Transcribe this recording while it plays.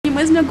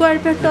मे गोड़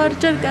पे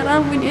टॉर्चर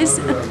करान वन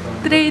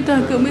 3 दह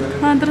गमत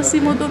खानदरस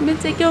यमो दोप मे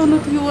ऐ क्या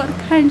ओनुत योर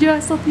खंज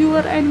आसत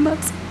योर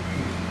अनमत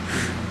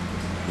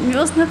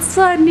मे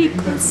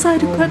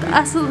सारे खुद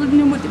असल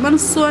निमुत इन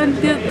सोन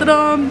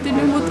त्राम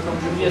निमुत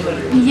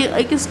यह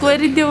अकिस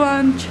कोर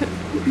दिवान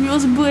मे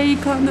बई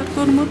खानदर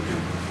कोरमुत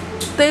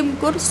तम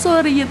कोर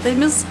सोरे यह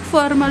तमिस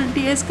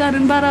फॉर्मेलिटी कर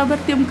बराबर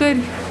तम कर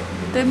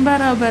तम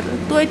बराबर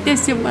तो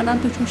वन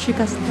तुम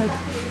शिकस्त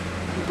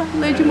पह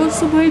लजमो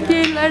सुबह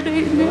पे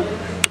लड़ाई में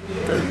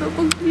तो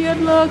दोपक नीर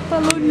लाग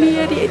पलो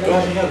नीर ये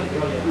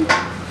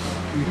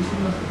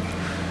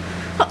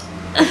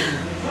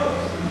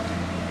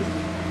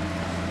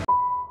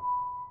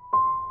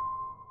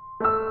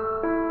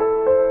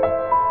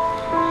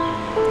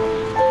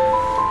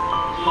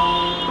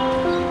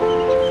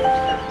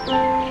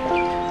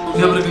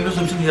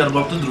यार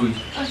बाप तो द्रुई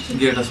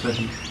गेटस पे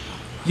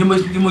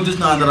यमो दिस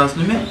नादर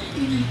आसने में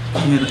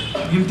कहें मे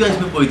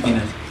पत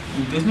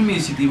किन मे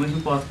सी मे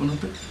पत कुन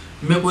तो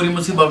मे कोर यम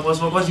बकवास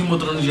वकवास यमो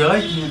त्रो जाए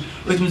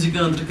कहें मज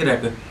अंदर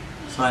क्रैक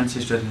सान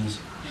सिस्टर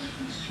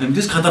हम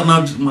दिस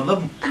खतरनाक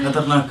मतलब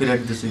खतरनाक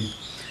crack this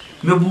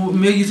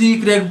may you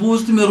crack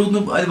बूज तो मे रूद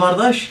न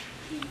बर्दाश्त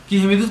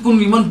कहें मे दित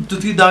कुन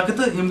तुथी दक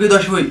तो यम गई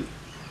दशवे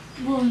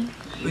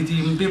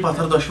अति पे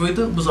पत्थर दशवे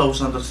तो बह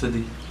आउस अंदर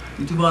सदी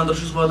यु बह अंदर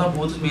वातान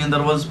बहुत मेन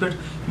दरवाजे पे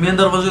मेन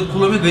दरवाजे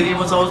खुलो मे गली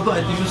मज आउस बह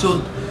अत सेद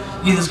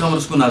यहस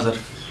कमरस कुन नजर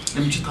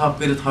अम थप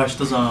कर हश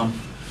तो जाम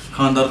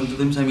खानदार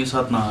तमिस अमे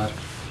सात नार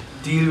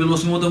तील विल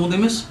यमो दोमुत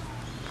अमिस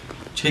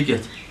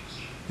छकित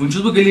वुन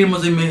बह गली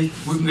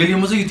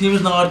मज युथ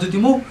अमिस नार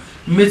दिमो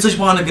मे सच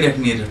पान क्रैक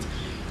नीरित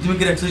मे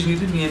क्रैक सच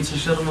नीरित मेन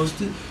सिस्टर वस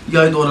तो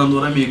दौरान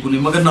दौरान मे कुन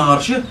मगर नार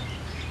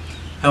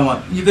हेवान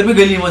यह कर मे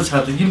गली मज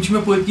छत यम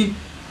मे पत किन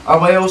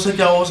अबाया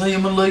क्या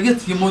यम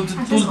लगित यमो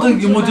तुल तो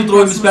यमो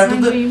त्रोमिस पे तो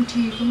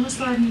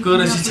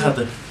कर छत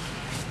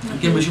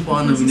क्या मे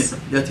पान वन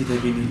ये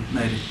कनी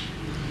नर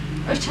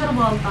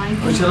अछरवाल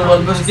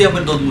पे क्या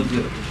दोदमुत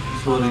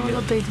सोरे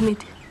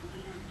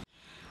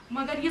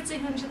मगर ये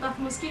तथ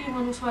मज कि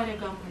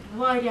गम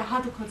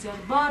हद खुद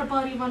ज्यादा बार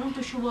बार यह वन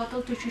तुम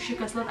वातल तुम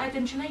शिकस्त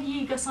अतन यी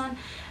गसान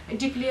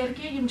डिक्लेयर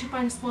कि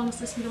पस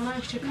पानस वन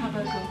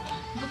खबर गम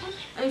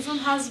अम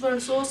सुंद हस्बैंड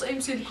सह अम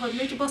खुद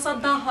मे बसा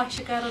 10 हश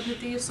कर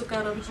सह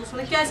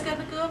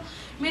कर क्या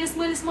मेस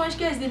मलिस माज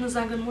क्या दिन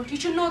जंगन मोट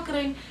यह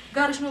नौकरन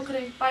घर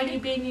नौकरन पन्ने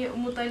बेन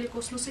मुतलिक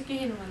सह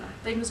कहें वन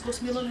तमिस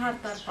गोस मिलन हर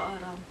तरफ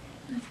आराम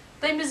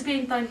तमिस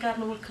बेन तान कर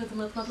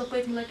खदमत मतलब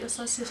पतम लट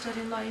sister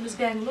in law Amish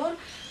Bangalore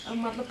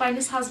मतलब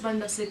पन्निस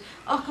हस्बैंडस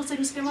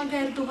समिस पे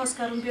गर दोहस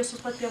कर पे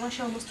पे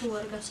शामस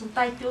तौर गन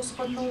तत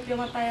नो पे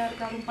तैयार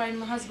कर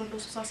पन्न हस्बैंड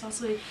सत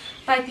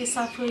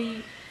सफाई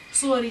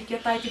सोरे क्या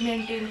तत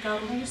मेंटेन कर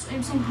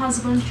अम सुंद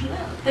हस्बैंड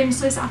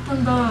तमिस अथन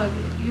दाग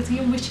युथ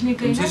यम वचने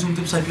गई कर कहें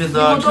तम सफेद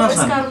दाग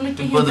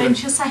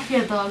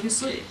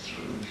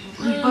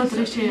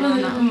बद्र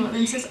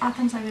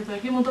अथन सफेद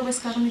दाग यमो दोप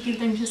कर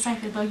तम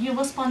सफेद दाग यह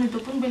वस पान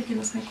दोपन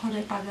बिल्किनस मे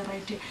खुदा पगह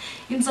रटे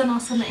यम जन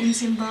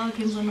अमिस दाग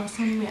यम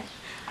जन मे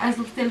अस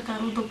दोप तेल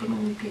करो दोपन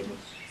वन कर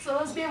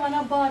सह बे वन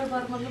बार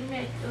बार मतलब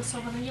मे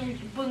सह वन यम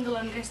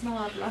बंगलन गस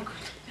नार लगुन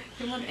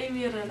तम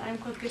अमीरन अम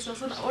खुद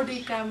गन ओडी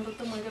कैमर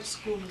तो मगर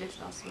स्कूल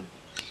गन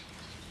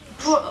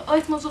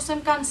अथ मज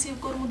कनसीव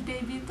कोर्मुत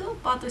बेबी तो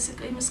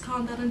पे अमिस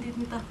खानदारन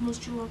दितमत तथ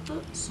मज चोक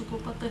तो सह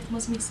गो पे तथ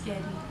मज मिस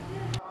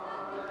कैरिंग